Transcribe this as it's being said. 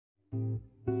Okay,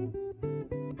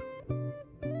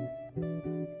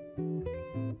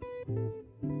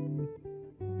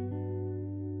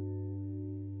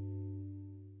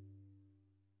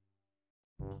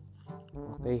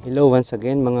 hello once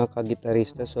again mga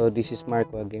kagitarista. So this is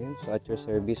Marco again. So at your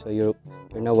service. So you're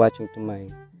now watching to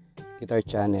my guitar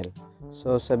channel.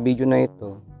 So sa video na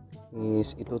ito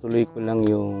is itutuloy ko lang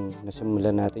yung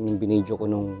nasimulan natin, yung binidyo ko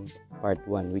nung part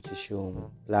 1, which is yung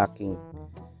plucking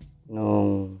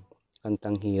nung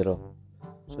kantang Hero.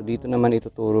 So dito naman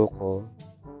ituturo ko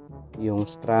yung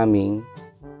strumming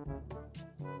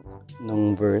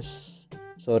nung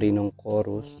nung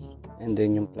chorus, and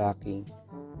then yung plucking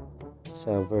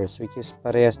sa verse, which is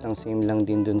parehas ng same lang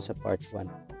din dun sa part 1.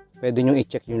 Pwede nyo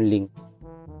i-check yung link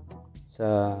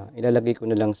ilalagay ko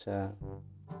na lang sa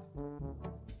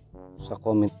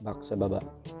comment box sa baba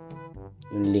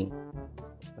yung link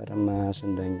para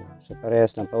masundan nyo. So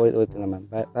parehas lang, paulit-ulit naman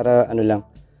para ano lang,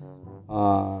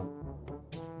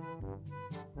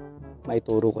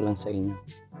 maituro ko lang sa inyo.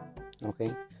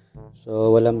 Okay,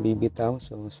 so walang bibitaw,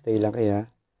 so stay lang kaya,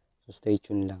 so stay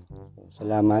tuned lang. So,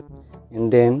 salamat,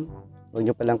 and then huwag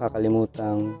nyo palang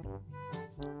kakalimutang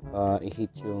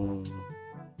i-hit yung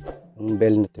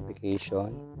bell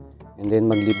notification, and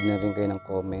then mag-leave na rin kayo ng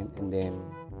comment, and then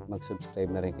mag-subscribe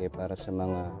na rin kayo para sa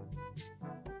mga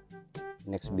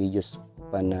next videos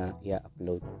pa na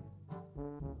i-upload.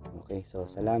 Okay, so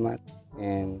salamat,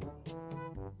 and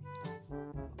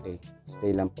okay,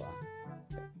 stay lang po.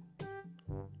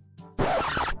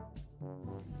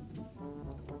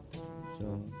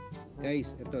 So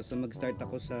guys, ito, so mag-start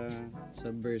ako sa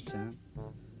verse ha.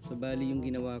 So bali yung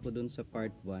ginawa ko dun sa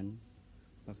part 1,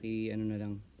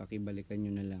 pakibalikan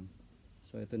nyo na lang.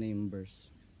 So ito na yung verse.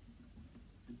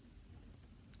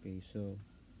 Okay, so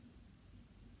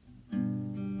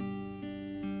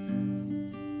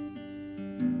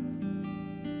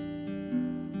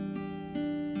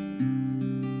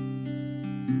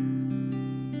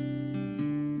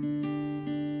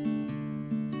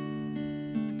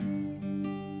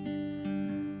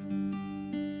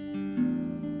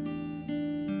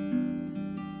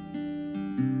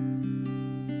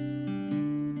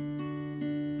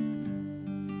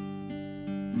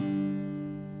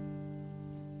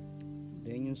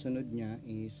yung sunod niya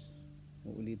is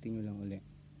uulitin nyo lang ulit.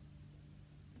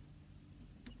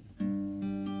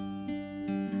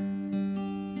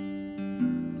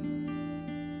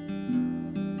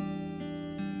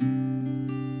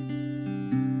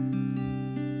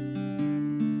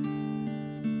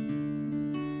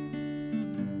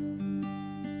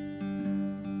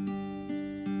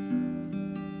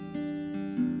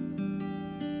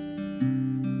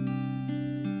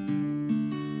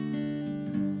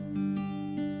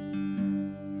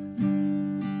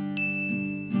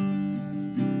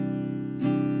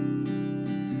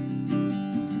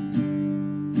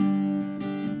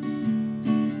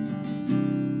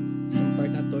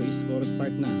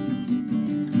 Part na.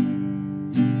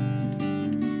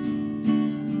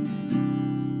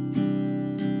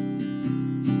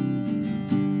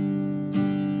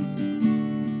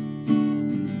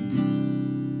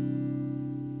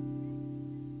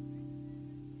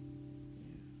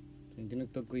 So,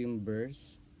 tinugtog ko yung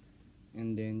verse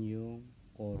and then yung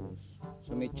chorus.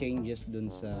 So may changes dun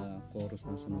sa chorus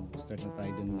na sunod. Start na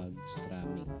tayo dun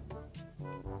mag-strumming.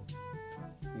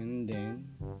 And then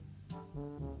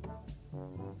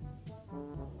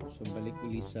so balik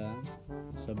uli sa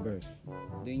verse.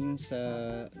 Then yung sa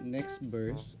next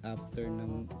verse after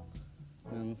ng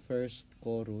first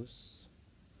chorus,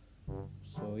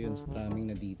 so yun, strumming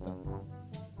na dito.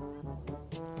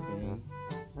 Okay,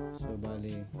 so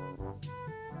bali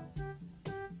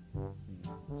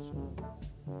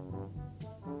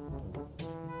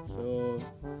so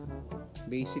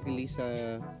basically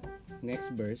sa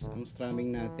next verse, ang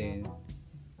strumming natin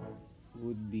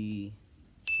would be,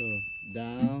 so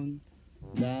down,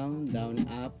 down, down,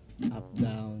 up, up,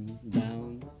 down,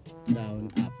 down, down,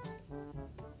 up.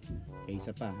 Okay,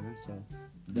 isa pa ha. So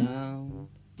down,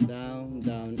 down,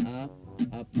 down, up,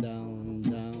 up, down,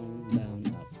 down, down,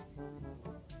 up.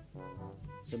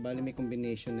 So bali may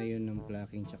combination na yun ng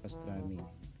plucking tsaka strumming.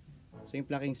 So yung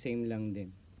plucking same lang din.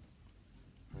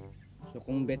 So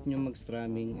kung bet nyo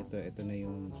mag-strumming, ito na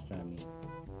yung strumming.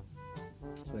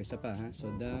 So isa pa ha.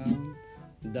 So down,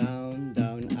 down,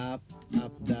 down, up,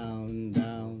 up, down,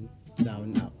 down,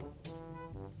 down, up.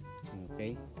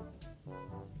 Okay?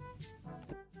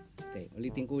 Okay,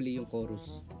 ulitin ko uli yung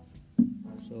chorus.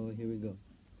 So here we go.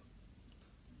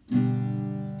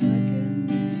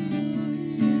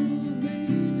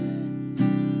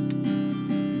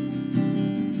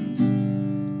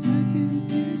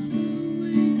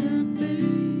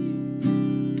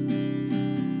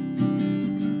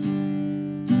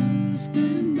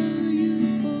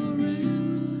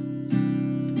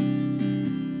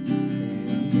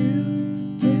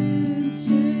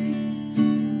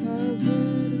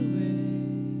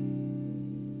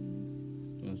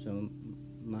 So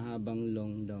mahabang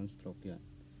long downstroke yan.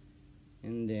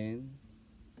 And then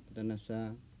punta na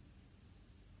sa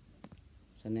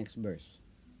next verse.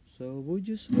 So would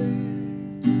you swear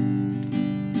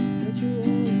that you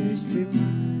always be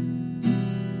mine?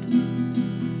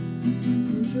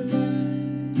 Would you lie?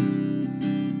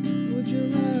 Would you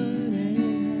run and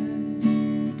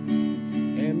hide?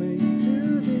 Am I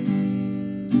too deep?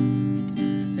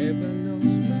 Have I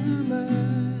lost my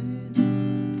mind?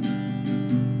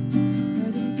 I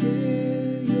don't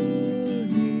care, you're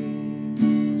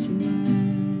here tonight.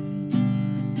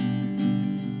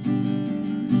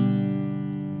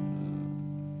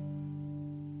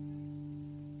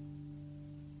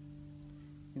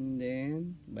 And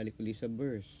then balik ulit sa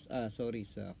verse,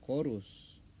 sa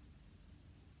chorus.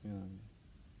 Yan.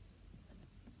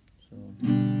 So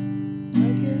I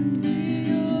can be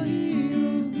your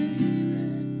hero, baby.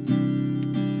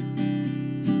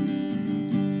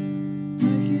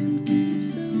 I can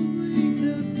kiss away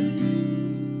the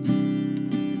pain,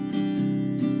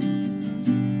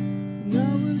 and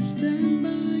I will stand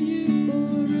by you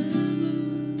forever.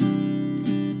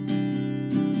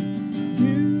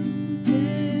 You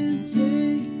can't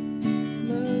take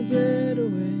my breath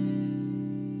away.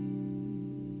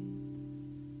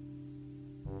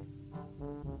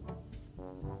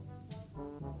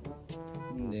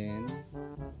 And then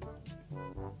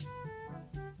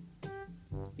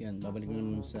yan, babalik na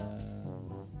naman sa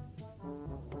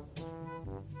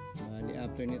bali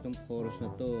after nitong chorus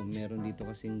na to, meron dito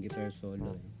kasing guitar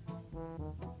solo eh.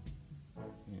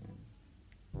 Yan.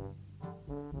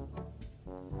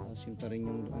 Tapos yun pa rin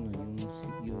yung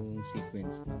yung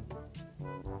sequence na.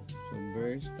 So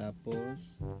verse,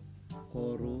 tapos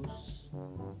chorus.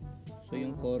 So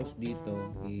yung chorus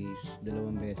dito is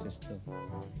 2 beses to.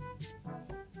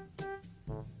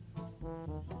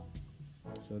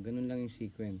 So ganun lang yung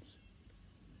sequence.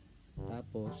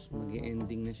 Tapos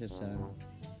mag-ending na siya sa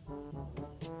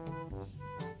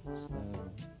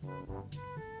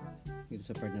dito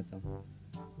sa part na to.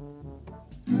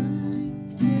 I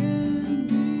can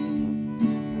be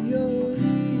your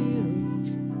hero.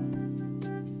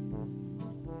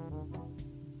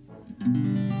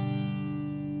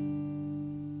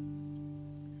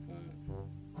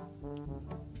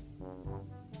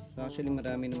 So actually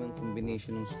marami naman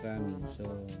combination ng strumming, so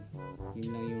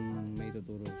yun lang yung may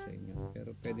tuturo sa inyo.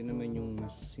 Pero pwede naman yung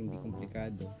mas hindi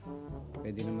komplikado,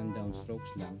 pwede naman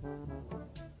downstrokes lang.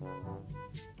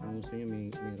 Kung gusto nyo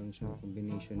mayroon siyang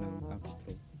combination ng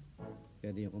upstroke,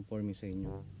 pwede yung conforming sa inyo.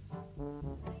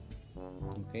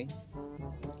 Okay,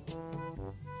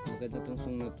 maganda tong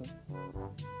song na to.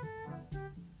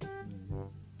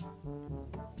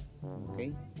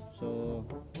 Okay, so